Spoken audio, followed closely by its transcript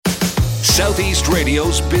Southeast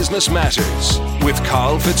Radio's Business Matters with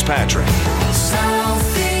Carl Fitzpatrick.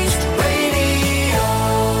 Southeast Radio.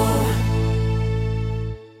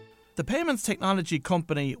 The payments technology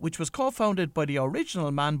company, which was co-founded by the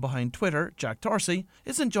original man behind Twitter, Jack Dorsey,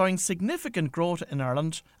 is enjoying significant growth in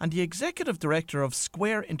Ireland, and the executive director of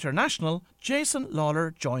Square International, Jason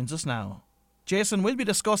Lawler, joins us now. Jason, we'll be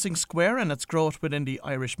discussing Square and its growth within the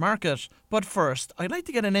Irish market. But first, I'd like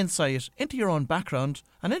to get an insight into your own background,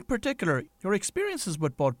 and in particular, your experiences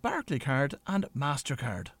with both Barclaycard and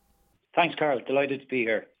MasterCard. Thanks, Carl. Delighted to be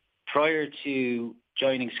here. Prior to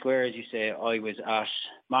joining Square, as you say, I was at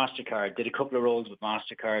MasterCard. Did a couple of roles with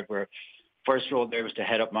MasterCard, where first role there was to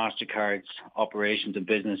head up MasterCard's operations and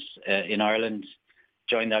business in Ireland.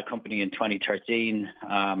 Joined that company in 2013.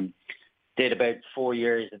 Did about 4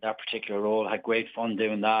 years at that particular role, had great fun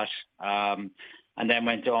doing that, and then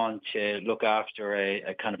went on to look after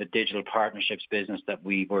a kind of a digital partnerships business that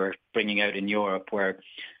we were bringing out in Europe, where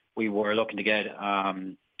we were looking to get,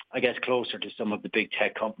 closer to some of the big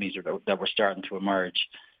tech companies that were starting to emerge.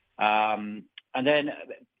 And then,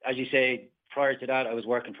 as you say, prior to that, I was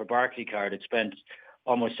working for Barclaycard. I'd spent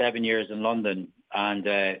almost 7 years in London, and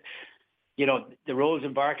the roles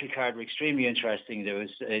in Barclaycard were extremely interesting. There was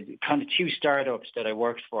kind of two startups that I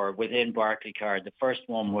worked for within Barclaycard. The first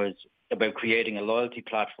one was about creating a loyalty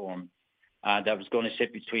platform that was going to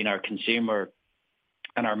sit between our consumer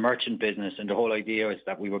and our merchant business. And the whole idea was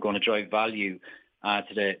that we were going to drive value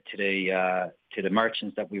to the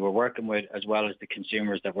merchants that we were working with, as well as the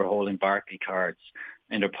consumers that were holding Barclaycards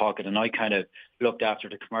in their pocket. And I kind of looked after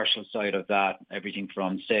the commercial side of that, everything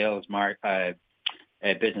from sales,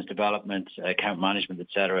 business development, account management,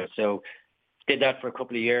 etc. So did that for a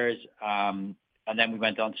couple of years. And then we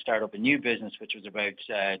went on to start up a new business, which was about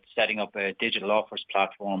setting up a digital offers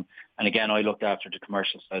platform. And again, I looked after the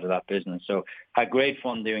commercial side of that business. So had great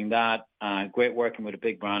fun doing that. Great working with a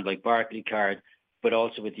big brand like Barclaycard, but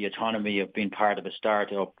also with the autonomy of being part of a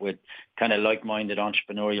startup with kind of like-minded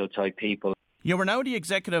entrepreneurial type people. You were now the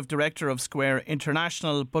executive director of Square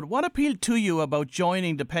International, but what appealed to you about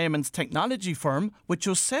joining the payments technology firm, which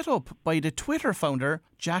was set up by the Twitter founder,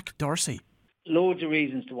 Jack Dorsey? Loads of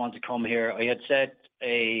reasons to want to come here. I had set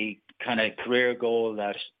a kind of career goal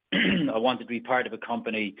that I wanted to be part of a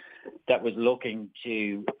company that was looking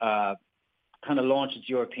to kind of launch its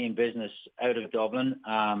European business out of Dublin.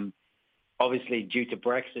 Obviously, due to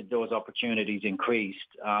Brexit, those opportunities increased.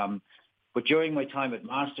 But during my time at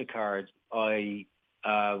MasterCard, I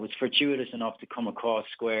was fortuitous enough to come across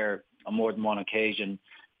Square on more than one occasion.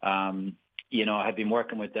 I had been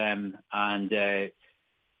working with them, and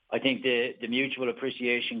I think the mutual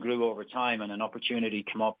appreciation grew over time, and an opportunity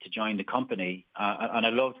came up to join the company. And I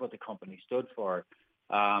loved what the company stood for.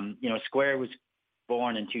 Square was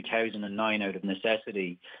born in 2009 out of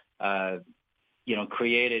necessity,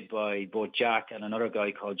 created by both Jack and another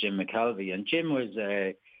guy called Jim McKelvey. And Jim was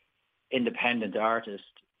an independent artist.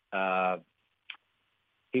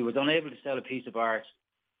 He was unable to sell a piece of art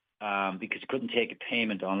because he couldn't take a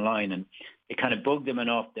payment online, and it kind of bugged him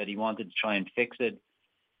enough that he wanted to try and fix it.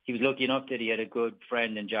 He was lucky enough that he had a good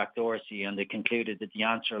friend in Jack Dorsey, and they concluded that the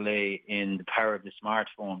answer lay in the power of the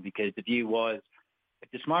smartphone, because the view was, if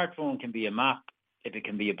the smartphone can be a map, if it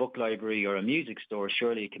can be a book library or a music store,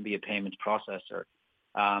 surely it can be a payments processor.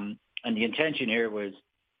 And the intention here was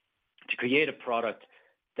to create a product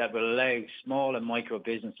that will allow small and micro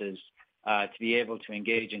businesses to be able to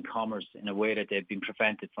engage in commerce in a way that they've been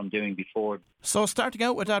prevented from doing before. So starting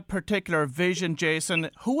out with that particular vision, Jason,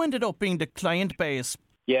 who ended up being the client base?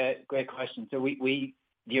 Yeah, great question. So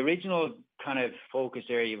the original kind of focus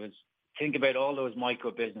area was think about all those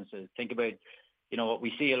micro businesses. Think about, what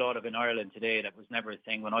we see a lot of in Ireland today that was never a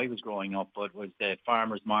thing when I was growing up, but was the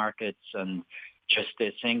farmers markets and just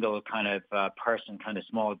a single kind of person kind of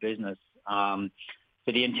small business.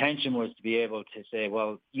 So the intention was to be able to say,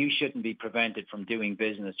 well, you shouldn't be prevented from doing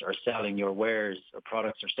business or selling your wares or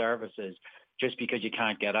products or services just because you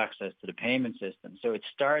can't get access to the payment system. So it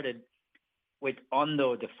started with,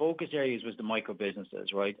 the focus areas was the micro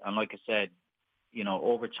businesses, right? And like I said,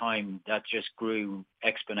 over time, that just grew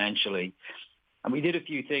exponentially. And we did a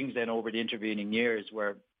few things then over the intervening years,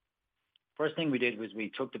 where first thing we did was we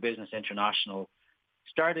took the business international.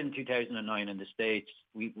 Started in 2009 in the States.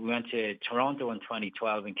 We went to Toronto in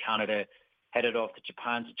 2012 in Canada, headed off to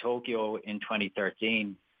Japan to Tokyo in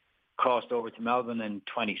 2013, crossed over to Melbourne in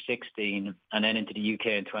 2016, and then into the UK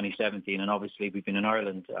in 2017. And obviously we've been in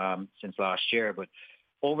Ireland since last year. But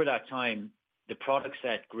over that time, the product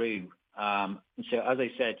set grew. And so as I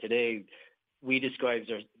said today, we describe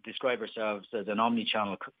ourselves as an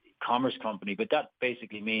omni-channel commerce company, but that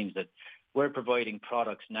basically means that we're providing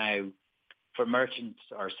products now for merchants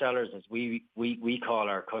or sellers, as we call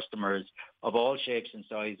our customers, of all shapes and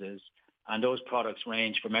sizes. And those products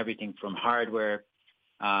range from everything from hardware,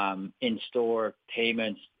 in-store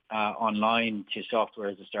payments, online, to software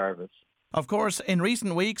as a service. Of course, in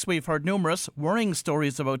recent weeks, we've heard numerous worrying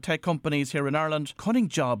stories about tech companies here in Ireland cutting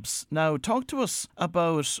jobs. Now, talk to us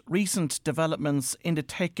about recent developments in the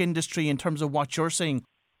tech industry in terms of what you're seeing.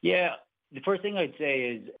 Yeah, the first thing I'd say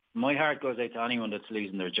is my heart goes out to anyone that's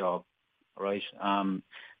losing their job, right?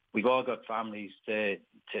 We've all got families to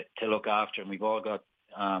look after, and we've all got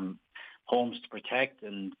homes to protect,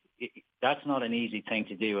 and that's not an easy thing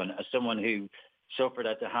to do. And as someone who suffered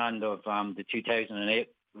at the hand of the 2008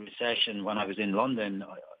 recession when I was in London,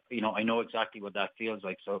 I know exactly what that feels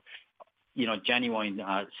like. So, genuine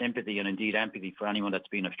sympathy and indeed empathy for anyone that's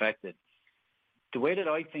been affected. The way that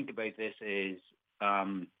I think about this is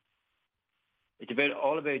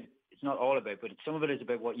it's not all about, but some of it is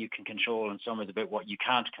about what you can control and some is about what you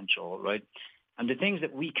can't control, right? And the things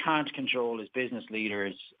that we can't control as business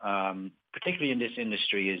leaders, particularly in this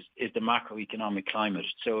industry, is the macroeconomic climate.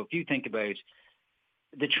 So if you think about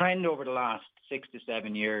the trend over the last 6 to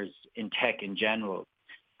 7 years in tech in general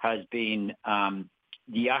has been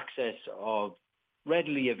the access of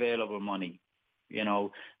readily available money.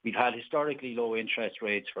 We've had historically low interest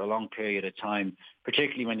rates for a long period of time,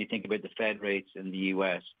 particularly when you think about the Fed rates in the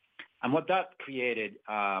US. And what that created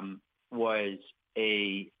was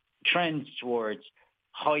a trend towards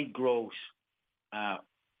high growth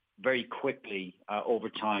very quickly over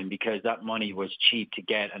time, because that money was cheap to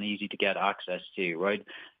get and easy to get access to, right?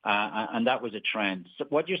 And that was a trend. So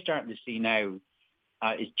what you're starting to see now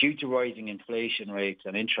is, due to rising inflation rates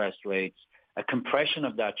and interest rates, a compression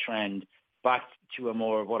of that trend back to a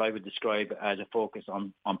more, what I would describe as a focus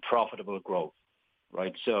on profitable growth,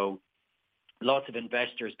 right? So lots of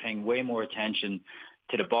investors paying way more attention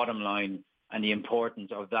to the bottom line and the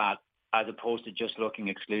importance of that, as opposed to just looking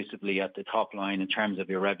exclusively at the top line in terms of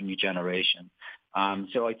your revenue generation.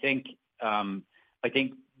 So I think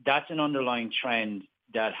that's an underlying trend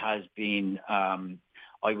that has been,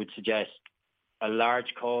 I would suggest, a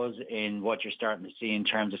large cause in what you're starting to see in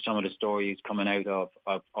terms of some of the stories coming out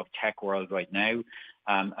of tech world right now.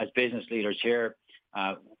 As business leaders here,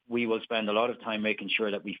 we will spend a lot of time making sure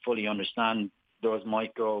that we fully understand those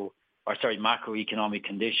macroeconomic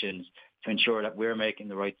conditions to ensure that we're making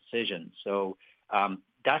the right decisions. So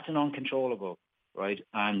that's an uncontrollable, right?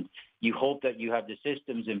 And you hope that you have the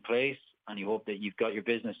systems in place, and you hope that you've got your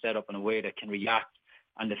business set up in a way that can react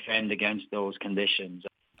and defend against those conditions.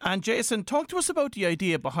 And Jason, talk to us about the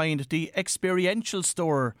idea behind the experiential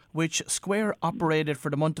store which Square operated for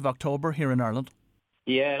the month of October here in Ireland.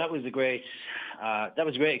 Yeah, that was a great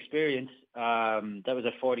experience. That was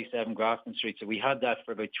at 47 Grafton Street. So we had that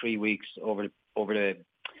for about 3 weeks over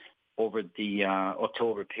the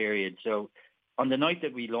October period. So on the night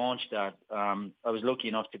that we launched that, I was lucky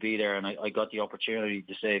enough to be there, and I got the opportunity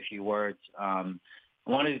to say a few words.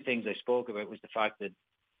 One of the things I spoke about was the fact that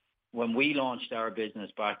when we launched our business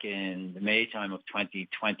back in the May time of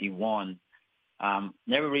 2021,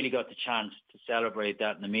 never really got the chance to celebrate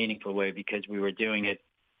that in a meaningful way, because we were doing it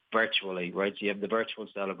virtually, right? So you have the virtual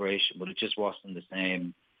celebration, but it just wasn't the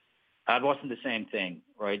same. It wasn't the same thing,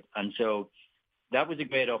 right? And so that was a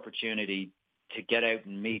great opportunity to get out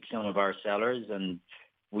and meet some of our sellers. And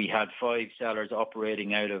we had 5 sellers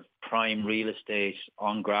operating out of prime real estate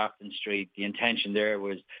on Grafton Street. The intention there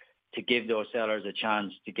was to give those sellers a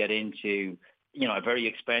chance to get into, a very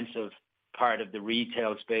expensive part of the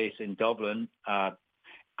retail space in Dublin,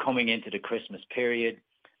 coming into the Christmas period.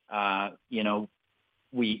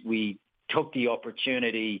 We took the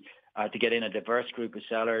opportunity to get in a diverse group of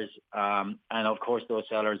sellers, and of course those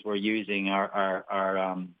sellers were using our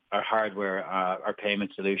hardware, our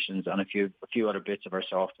payment solutions, and a few other bits of our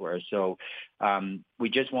software. So we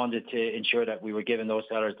just wanted to ensure that we were giving those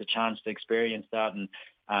sellers the chance to experience that, and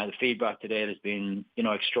the feedback today has been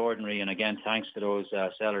extraordinary. And again, thanks to those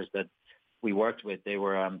sellers that we worked with. They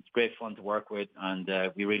were great fun to work with, and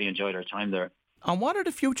we really enjoyed our time there. And what are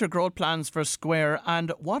the future growth plans for Square,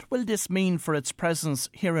 and what will this mean for its presence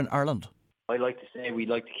here in Ireland? I like to say we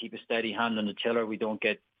like to keep a steady hand on the tiller. We don't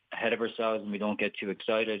get ahead of ourselves, and we don't get too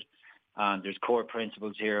excited. There's core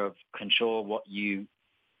principles here of control what you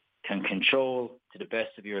can control to the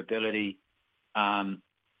best of your ability, and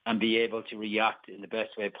be able to react in the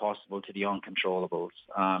best way possible to the uncontrollables.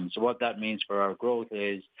 So what that means for our growth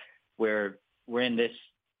is we're in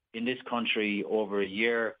this country over a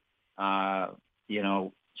year.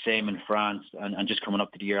 Same in France, and just coming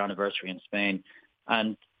up to the year anniversary in Spain.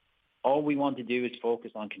 And all we want to do is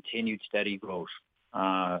focus on continued steady growth,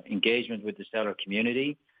 engagement with the seller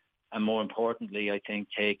community, and more importantly, I think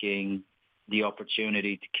taking the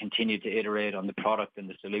opportunity to continue to iterate on the product and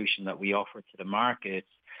the solution that we offer to the market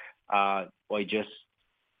by just,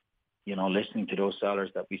 listening to those sellers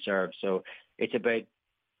that we serve. So it's about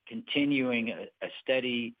continuing a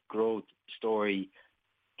steady growth story,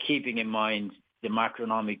 keeping in mind the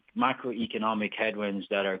macroeconomic headwinds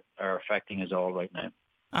that are affecting us all right now.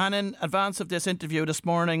 And in advance of this interview this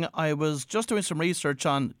morning, I was just doing some research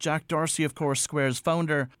on Jack Dorsey, of course, Square's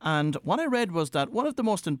founder. And what I read was that one of the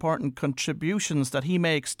most important contributions that he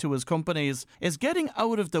makes to his companies is getting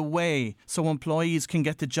out of the way so employees can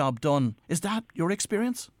get the job done. Is that your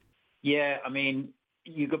experience? Yeah, I mean,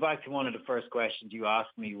 you go back to one of the first questions you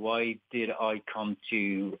asked me, why did I come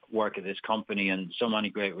to work at this company? And so many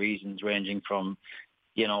great reasons, ranging from,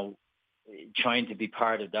 trying to be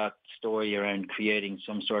part of that story around creating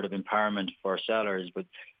some sort of empowerment for sellers. But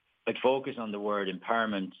I'd focus on the word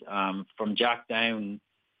empowerment. From Jack down,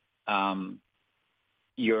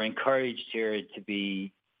 you're encouraged here to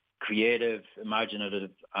be creative,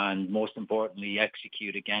 imaginative, and most importantly,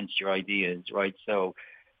 execute against your ideas, right? So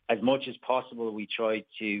as much as possible, we try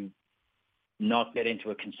to not get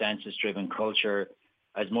into a consensus-driven culture.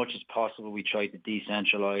 As much as possible, we try to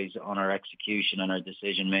decentralize on our execution and our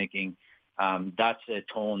decision-making. That's a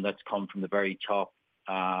tone that's come from the very top,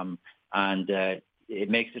 and it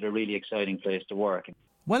makes it a really exciting place to work.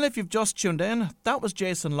 Well, if you've just tuned in, that was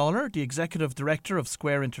Jason Lawler, the Executive Director of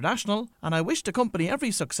Square International, and I wish the company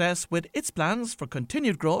every success with its plans for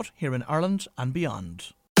continued growth here in Ireland and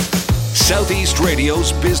beyond. Southeast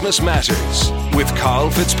Radio's Business Matters with Carl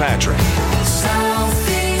Fitzpatrick.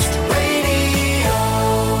 Southeast.